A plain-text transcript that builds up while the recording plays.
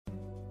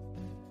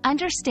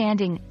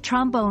Understanding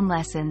Trombone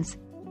Lessons,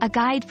 a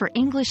guide for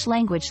English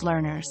language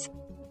learners.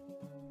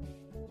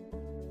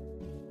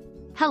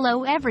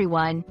 Hello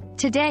everyone,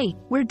 today,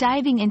 we're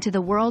diving into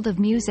the world of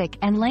music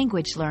and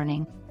language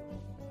learning.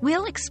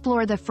 We'll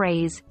explore the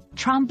phrase,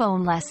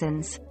 trombone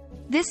lessons.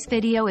 This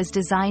video is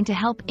designed to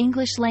help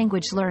English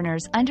language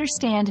learners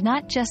understand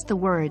not just the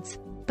words,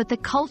 but the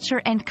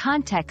culture and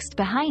context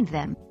behind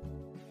them.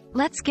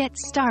 Let's get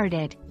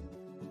started.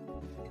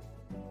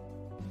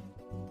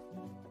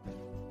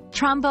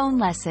 Trombone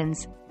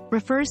lessons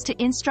refers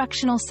to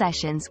instructional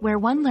sessions where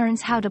one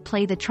learns how to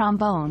play the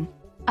trombone,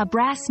 a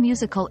brass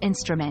musical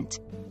instrument.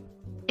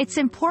 It's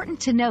important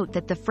to note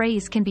that the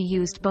phrase can be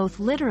used both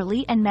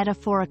literally and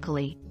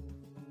metaphorically.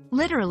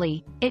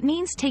 Literally, it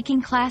means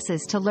taking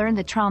classes to learn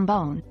the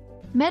trombone.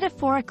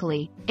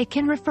 Metaphorically, it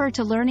can refer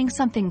to learning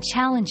something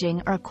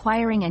challenging or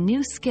acquiring a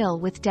new skill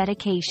with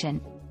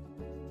dedication.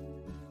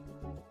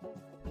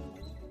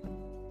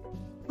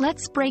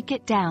 Let's break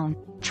it down.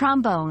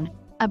 Trombone,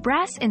 a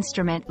brass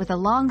instrument with a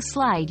long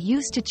slide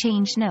used to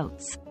change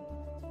notes.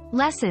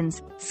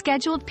 Lessons,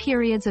 scheduled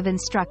periods of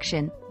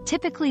instruction,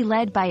 typically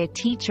led by a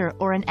teacher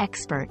or an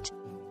expert.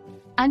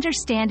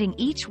 Understanding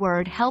each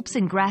word helps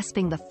in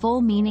grasping the full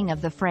meaning of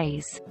the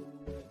phrase.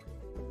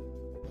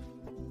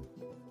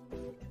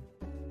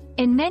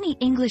 In many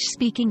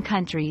English-speaking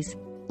countries,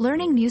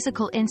 learning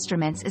musical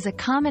instruments is a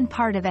common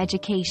part of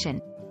education.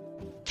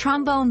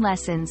 Trombone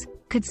lessons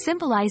could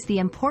symbolize the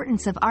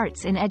importance of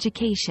arts in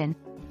education.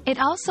 It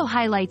also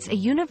highlights a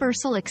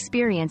universal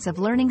experience of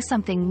learning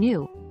something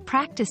new,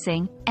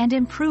 practicing, and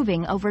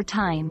improving over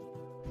time.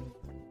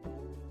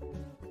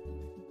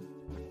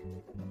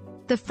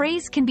 The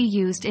phrase can be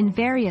used in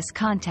various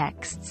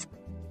contexts.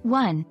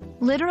 1.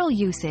 Literal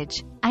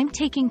usage, I'm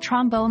taking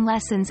trombone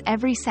lessons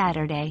every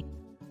Saturday.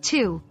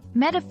 2.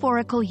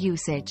 Metaphorical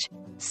usage,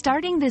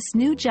 starting this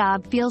new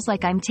job feels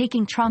like I'm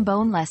taking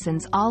trombone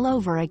lessons all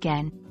over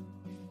again.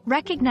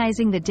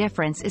 Recognizing the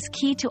difference is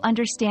key to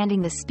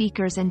understanding the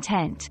speaker's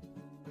intent.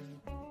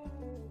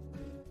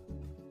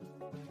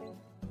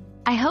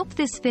 I hope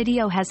this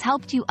video has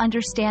helped you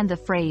understand the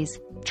phrase,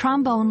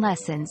 trombone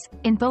lessons,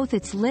 in both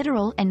its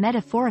literal and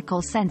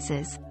metaphorical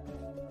senses.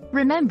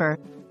 Remember,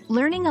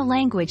 learning a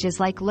language is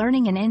like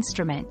learning an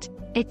instrument.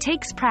 It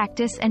takes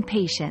practice and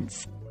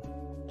patience.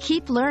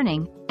 Keep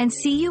learning, and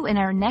see you in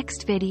our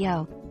next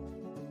video.